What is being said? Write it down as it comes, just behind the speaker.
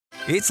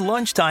It's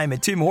lunchtime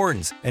at Tim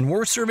Hortons, and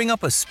we're serving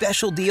up a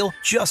special deal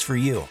just for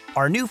you.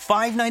 Our new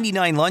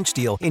 $5.99 lunch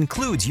deal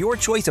includes your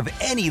choice of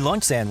any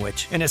lunch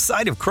sandwich and a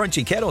side of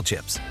crunchy kettle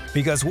chips.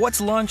 Because what's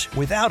lunch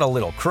without a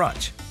little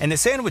crunch? And the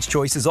sandwich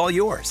choice is all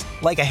yours,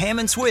 like a ham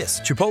and Swiss,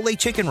 Chipotle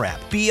chicken wrap,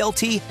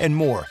 BLT, and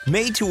more,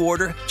 made to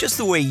order just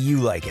the way you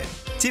like it.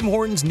 Tim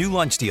Hortons' new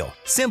lunch deal.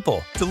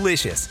 Simple,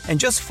 delicious, and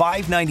just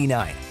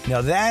 $5.99.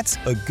 Now that's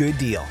a good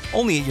deal.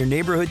 Only at your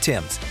neighborhood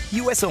Tim's.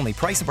 U.S. only.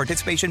 Price and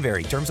participation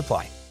vary. Terms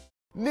apply.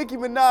 Nicki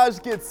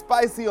Minaj gets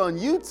spicy on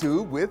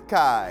YouTube with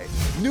Kai.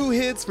 New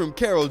hits from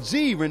Karol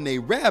G, Reneé,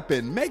 Rapp,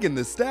 and Megan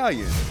Thee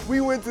Stallion. We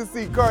went to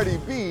see Cardi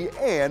B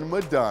and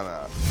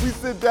Madonna. We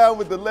sit down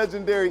with the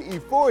legendary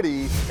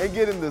E40 and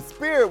get in the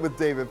spirit with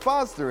David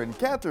Foster and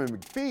Catherine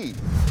McPhee.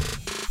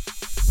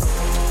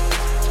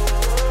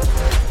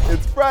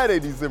 It's Friday,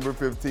 December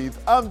 15th.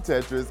 I'm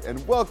Tetris,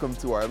 and welcome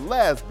to our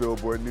last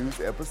Billboard News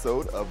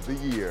episode of the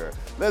year.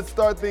 Let's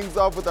start things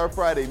off with our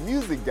Friday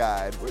music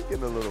guide. We're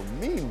getting a little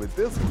mean with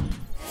this one.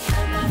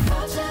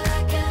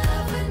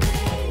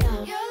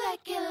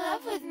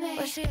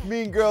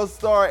 Mean Girls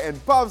star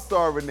and pop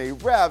star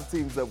Reneé Rapp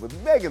teams up with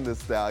Megan Thee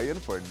Stallion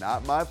for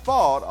Not My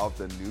Fault off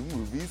the new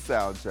movie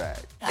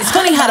soundtrack. It's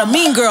funny how the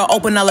mean girl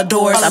opened all the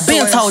doors. I've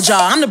been told y'all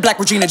I'm the Black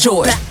Regina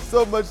George.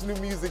 So much new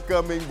music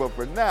coming, but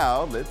for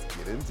now, let's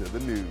get into the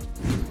news.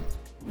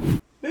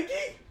 Nicki?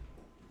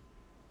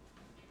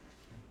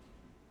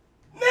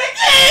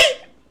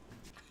 Nicki!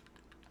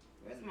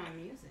 Where's my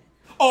music?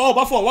 Oh,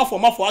 my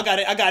fault.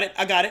 I got it.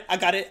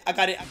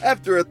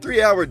 After a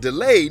 3-hour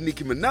delay,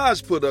 Nicki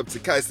Minaj pulled up to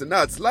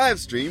Cenat's live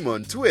stream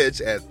on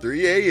Twitch at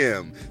 3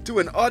 a.m. to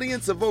an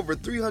audience of over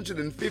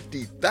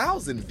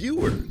 350,000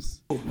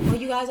 viewers. Well,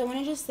 you guys, I want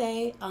to just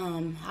say,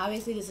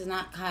 obviously this is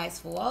not Kai's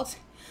fault.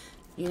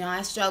 You know,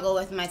 I struggle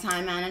with my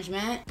time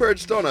management.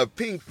 Perched on a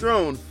pink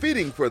throne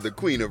fitting for the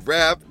queen of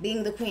rap.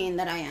 Being the queen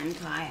that I am,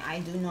 Kai, I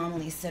do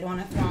normally sit on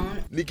a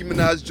throne. Nicki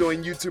Minaj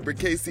joined YouTuber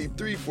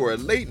KC3 for a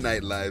late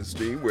night live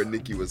stream where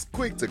Nicki was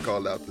quick to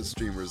call out the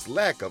streamer's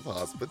lack of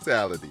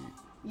hospitality.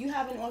 You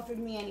haven't offered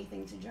me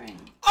anything to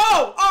drink.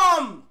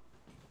 Oh,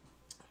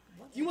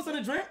 you want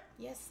something to drink?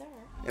 Yes, sir.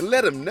 And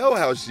let him know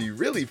how she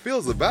really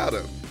feels about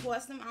him. Pour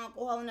some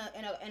alcohol in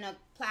a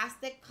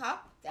plastic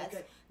cup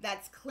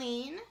that's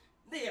clean.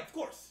 Yeah, of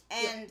course.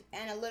 And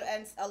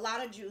a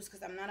lot of juice,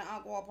 because I'm not an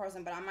alcohol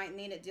person, but I might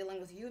need it dealing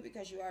with you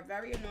because you are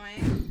very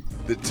annoying.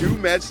 The two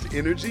matched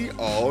energy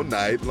all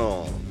night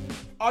long.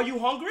 Are you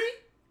hungry?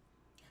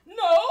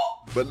 No.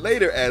 But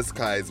later asked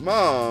Kai's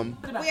mom,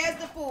 "Where's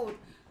the food?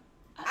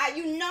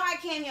 You know I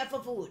came here for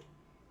food."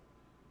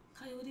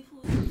 Kai, what the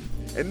food?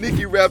 And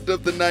Nicki wrapped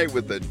up the night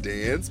with a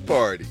dance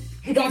party.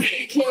 Go,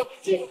 Nicki!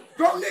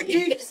 Go,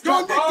 Nicki!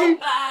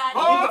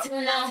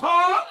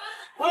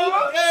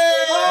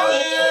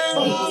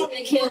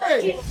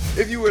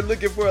 If you were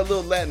looking for a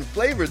little Latin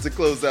flavor to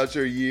close out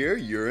your year,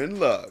 you're in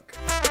luck.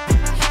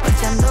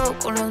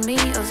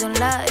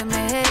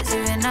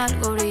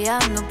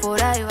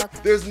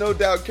 There's no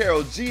doubt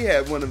Karol G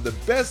had one of the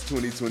best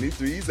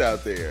 2023s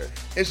out there,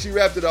 and she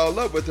wrapped it all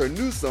up with her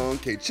new song,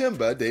 Que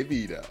Chimba de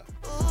Vida.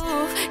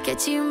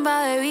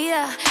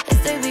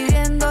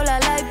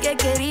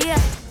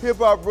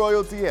 Hip-hop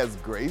royalty has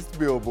graced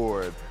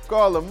Billboard.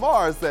 Carl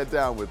Lamar sat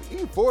down with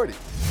E40.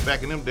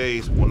 Back in them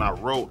days, when I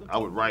wrote, I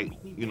would write,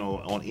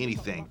 on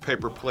anything.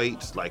 Paper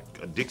plates, like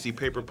a Dixie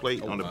paper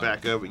plate on the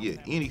back of it,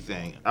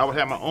 anything. I would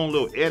have my own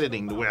little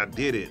editing the way I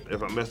did it.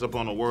 If I messed up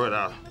on a word,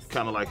 I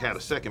kind of like had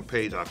a second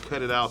page. I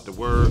cut it out, the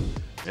word,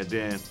 and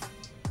then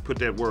put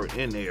that word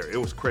in there. It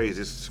was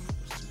crazy.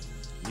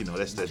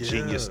 That's that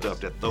genius stuff,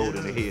 that throw it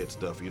in the head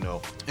stuff,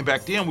 And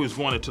back then we was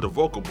going into the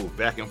vocal booth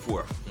back and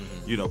forth.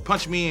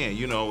 Punch me in,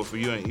 if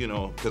you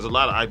ain't, because a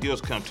lot of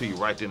ideas come to you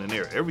right then and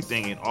there.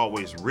 Everything ain't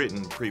always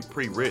written,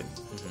 pre-written.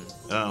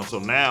 So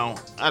now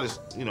I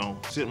just,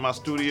 sit in my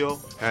studio,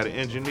 had an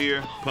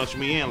engineer punch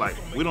me in. Like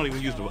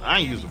I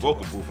ain't used the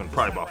vocal booth in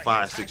probably about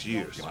 5-6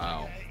 years.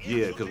 Wow.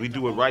 Yeah, because we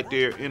do it right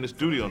there in the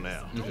studio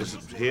now. It's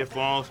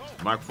headphones,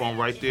 microphone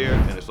right there,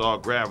 and it's all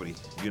gravity,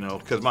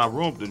 because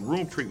the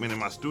room treatment in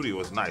my studio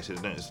is nice.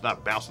 It's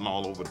not bouncing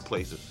all over the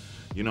place.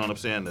 You know what I'm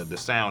saying? The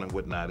sound and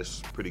whatnot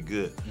is pretty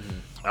good.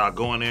 I'll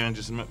go in there and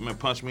just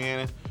punch me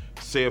in,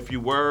 say a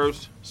few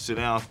words, sit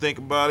down and think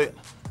about it,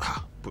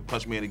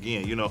 punch me in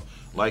again,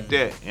 like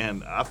that.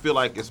 And I feel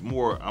like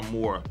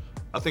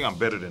I think I'm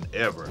better than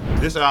ever.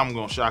 This album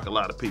gonna shock a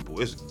lot of people.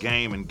 It's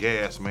game and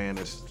gas, man.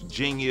 It's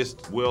genius,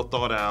 well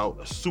thought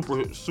out,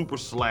 super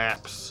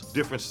slaps,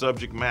 different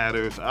subject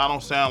matters. I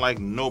don't sound like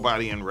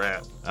nobody in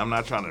rap. I'm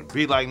not trying to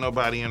be like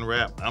nobody in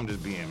rap. I'm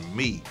just being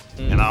me.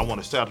 And I want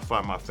to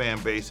satisfy my fan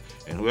base.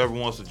 And whoever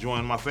wants to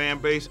join my fan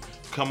base,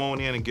 come on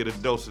in and get a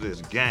dose of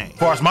this game. As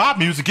far as my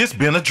music, it's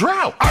been a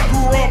drought. I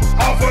grew up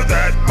off of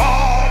that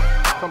mob.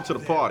 Come to the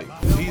party.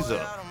 He's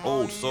a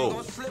old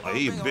soul. Like,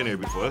 he been here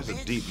before. That's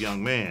a deep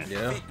young man.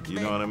 Yeah. You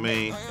know what I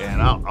mean?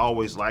 And I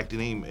always liked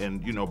him.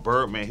 And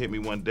Birdman hit me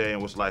one day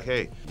and was like,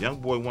 "Hey,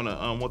 young boy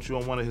want you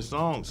on one of his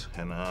songs."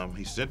 And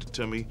he sent it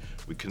to me.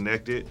 We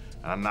connected.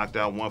 I knocked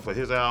out one for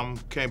his album.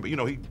 But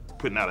he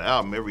putting out an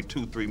album every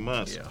 2-3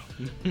 months. Yeah.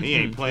 He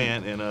ain't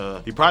playing, and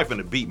he probably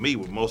finna beat me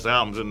with most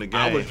albums in the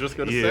game. I was just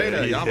gonna say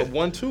that. Y'all have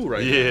 1-2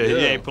 right now. Yeah, he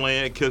ain't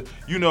playing, cause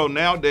you know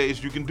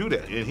nowadays you can do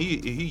that, and he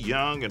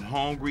young and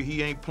hungry.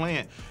 He ain't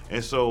playing,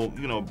 and so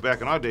you know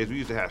back in our days we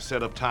used to have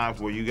set up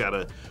times where you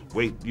gotta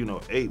wait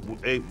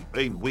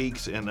 8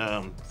 weeks and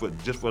for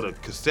the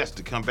cassettes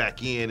to come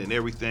back in and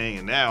everything,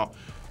 and now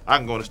I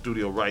can go in the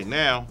studio right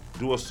now,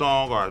 do a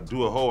song or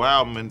do a whole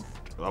album in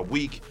a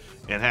week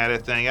and have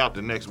that thing out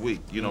the next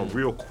week,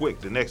 real quick,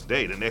 the next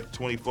day, the next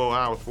 24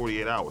 hours,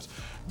 48 hours.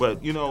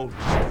 But,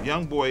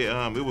 Young Boy,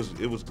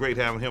 it was great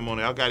having him on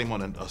there. I got him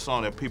on a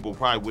song that people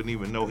probably wouldn't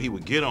even know he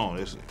would get on.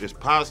 It's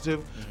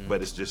positive,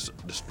 but it's just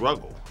the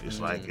struggle. It's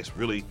like, it's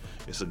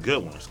a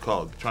good one. It's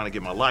called Trying to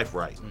Get My Life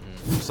Right.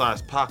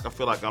 Besides Pac, I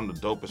feel like I'm the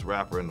dopest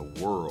rapper in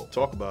the world.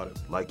 Talk about it.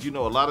 Like, a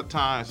lot of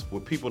times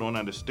what people don't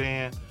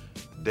understand,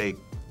 they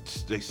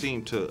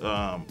seem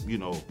to,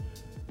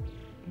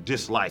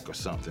 dislike or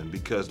something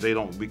because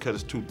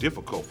it's too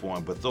difficult for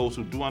them. But those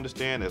who do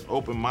understand, that's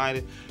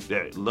open-minded,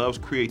 that loves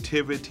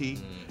creativity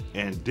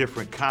and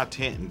different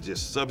content and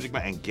just subject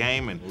matter and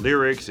game and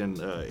lyrics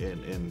and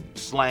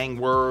slang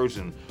words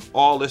and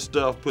all this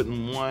stuff put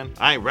in one.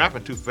 I ain't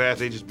rapping too fast,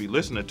 they just be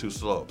listening too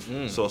slow.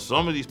 So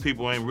some of these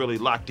people ain't really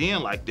locked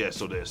in like that,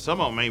 so that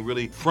some of them ain't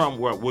really from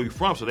where we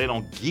from, so they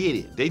don't get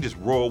it. They just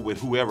roll with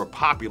whoever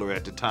popular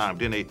at the time,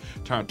 then they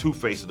turn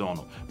two-faced on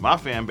them. My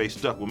fan base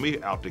stuck with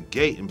me out the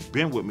gate and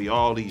been with me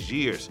all these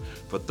years,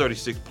 for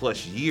 36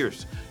 plus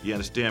years. You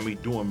understand me,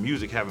 doing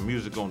music, having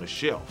music on the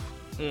shelf.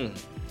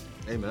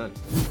 Amen.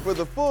 For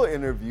the full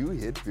interview,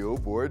 hit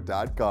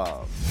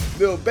Billboard.com.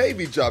 Lil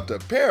Baby dropped a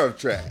pair of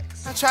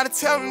tracks. I try to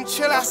tell them to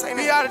chill out, say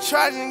be out of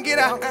charge and get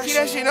out. Keep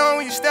that shit on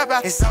when you step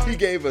out. He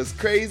gave us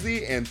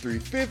Crazy and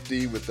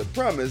 350 with the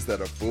promise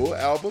that a full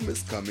album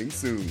is coming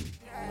soon.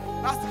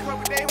 Lost a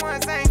couple day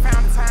ones, I ain't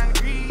found the time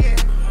to grieve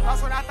yet.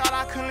 Lost what I thought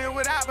I couldn't live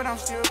without, but I'm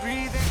still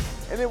breathing.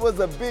 And it was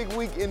a big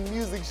week in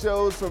music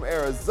shows from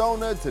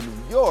Arizona to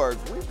New York.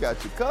 We've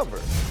got you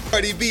covered.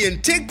 Cardi B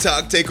and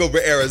TikTok take over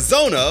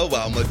Arizona,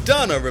 while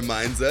Madonna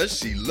reminds us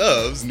she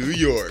loves New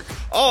York.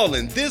 All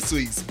in this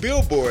week's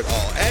Billboard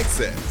All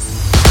Access.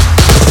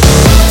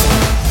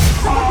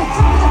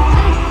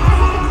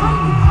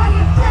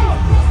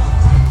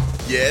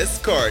 Yes,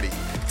 Cardi.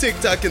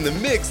 TikTok in the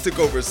Mix took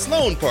over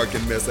Sloan Park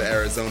in Mesa,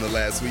 Arizona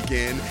last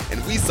weekend,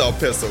 and we saw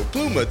Peso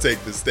Pluma take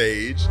the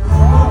stage.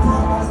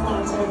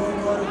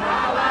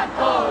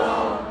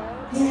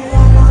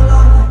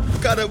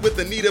 Caught up with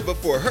Anita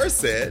before her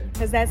set.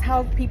 Because that's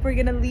how people are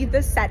gonna leave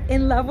the set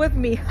in love with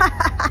me.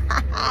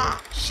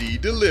 She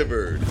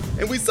delivered.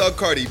 And we saw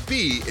Cardi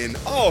B in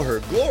all her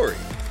glory.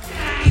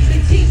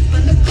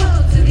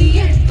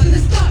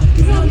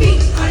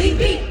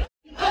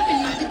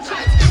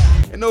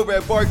 And over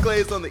at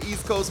Barclays on the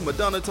East Coast,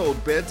 Madonna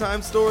told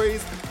bedtime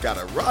stories, got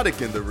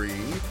erotic in the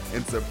ring,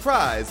 and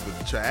surprised with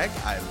the track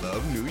I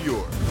Love New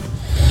York.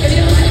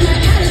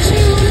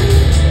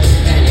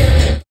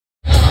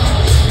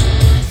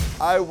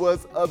 I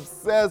was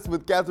obsessed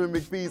with Katharine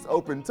McPhee's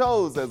Open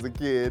Toes as a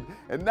kid,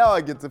 and now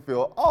I get to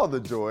feel all the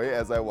joy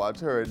as I watch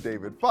her and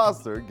David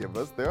Foster give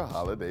us their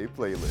holiday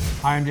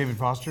playlist. Hi, I'm David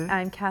Foster.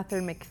 I'm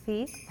Katharine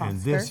McPhee. And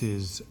this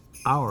is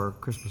our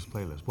Christmas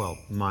playlist. Well,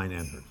 mine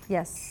and hers.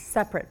 Yes,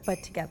 separate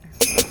but together.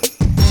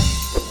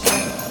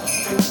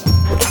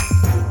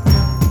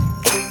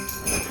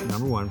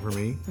 Number one for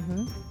me,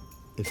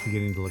 it's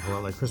beginning to look a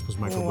lot like Christmas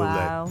Michael Bublé.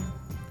 Wow.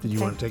 Did you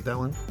want to take that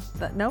one?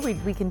 But no,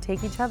 we can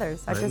take each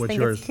other's. I just think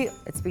yours? it's cute.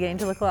 It's beginning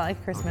to look a lot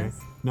like Christmas.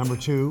 Okay. Number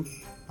two,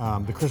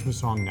 the Christmas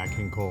song, Nat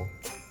King Cole.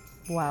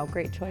 Wow,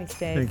 great choice,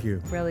 Dave. Thank you.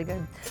 Really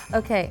good.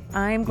 Okay,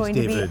 I'm going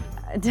to be...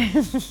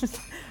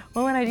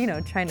 Well, when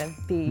I, trying to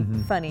be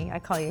funny, I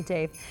call you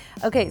Dave.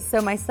 Okay,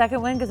 so my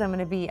second one, because I'm going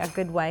to be a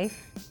good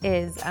wife,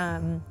 is...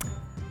 Carol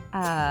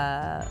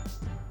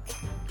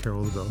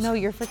the Ghost. No,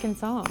 your freaking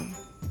song.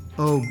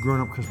 Oh,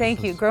 Grown Up Christmas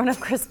Thank you, List. Grown Up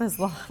Christmas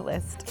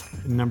List.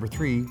 Number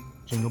three,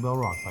 Jingle Bell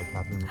Rock by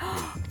Katharine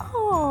McPhee.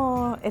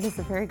 Oh, it is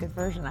a very good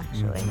version,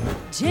 actually.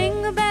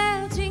 Jingle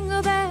bell,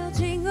 jingle bell,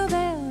 jingle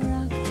bell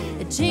rock.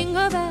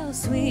 Jingle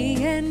bells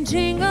swing and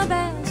jingle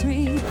bells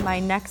ring. My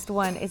next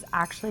one is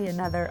actually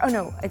another, oh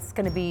no, it's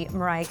gonna be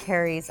Mariah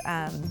Carey's,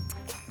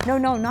 no,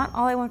 not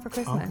All I Want for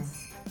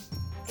Christmas.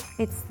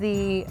 Okay. It's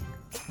the,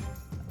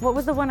 what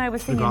was the one I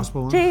was singing? The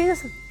gospel one?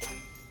 Jesus.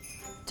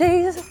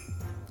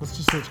 Let's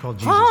just say it's called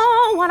Jesus.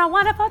 Oh, what a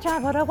wonderful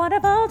child, what a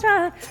wonderful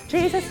child,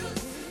 Jesus.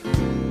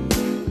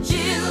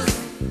 Jesus.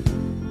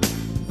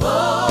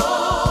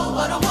 Oh,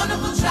 what a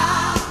wonderful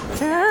child.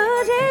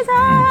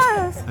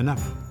 Oh, Jesus.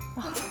 Enough.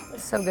 Oh,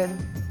 so good.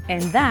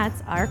 And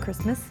that's our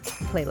Christmas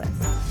playlist.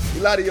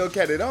 Eladio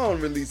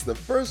Carrerón released the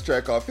first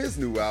track off his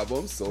new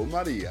album, Sol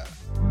Maria.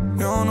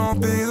 Yo no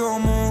pido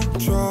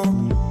mucho,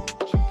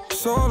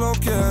 solo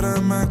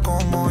quiéreme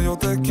como yo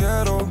te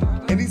quiero.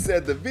 And he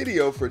said the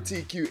video for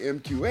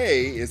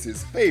TQMQA is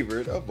his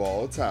favorite of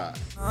all time.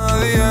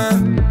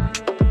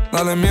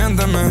 Dale,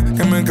 miénteme,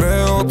 que me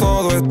creo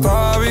todo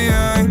está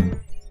bien.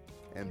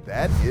 And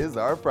that is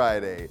our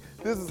Friday.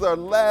 This is our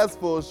last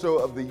full show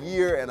of the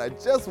year, and I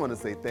just want to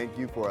say thank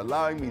you for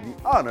allowing me the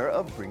honor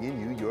of bringing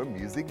you your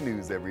music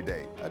news every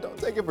day. I don't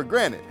take it for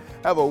granted.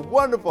 Have a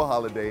wonderful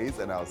holidays,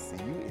 and I'll see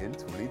you in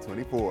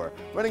 2024.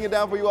 Running it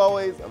down for you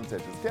always, I'm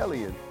Tetris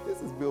Kelly, and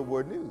this is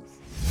Billboard News.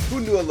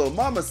 Who knew a Lil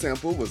Mama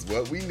sample was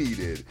what we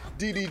needed?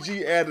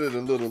 DDG added a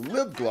little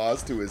lip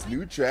gloss to his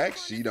new track,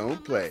 She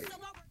Don't Play.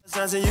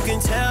 So you can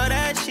tell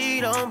that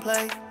she don't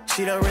play.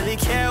 She don't really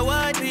care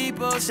what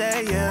people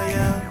say, yeah,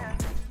 yeah.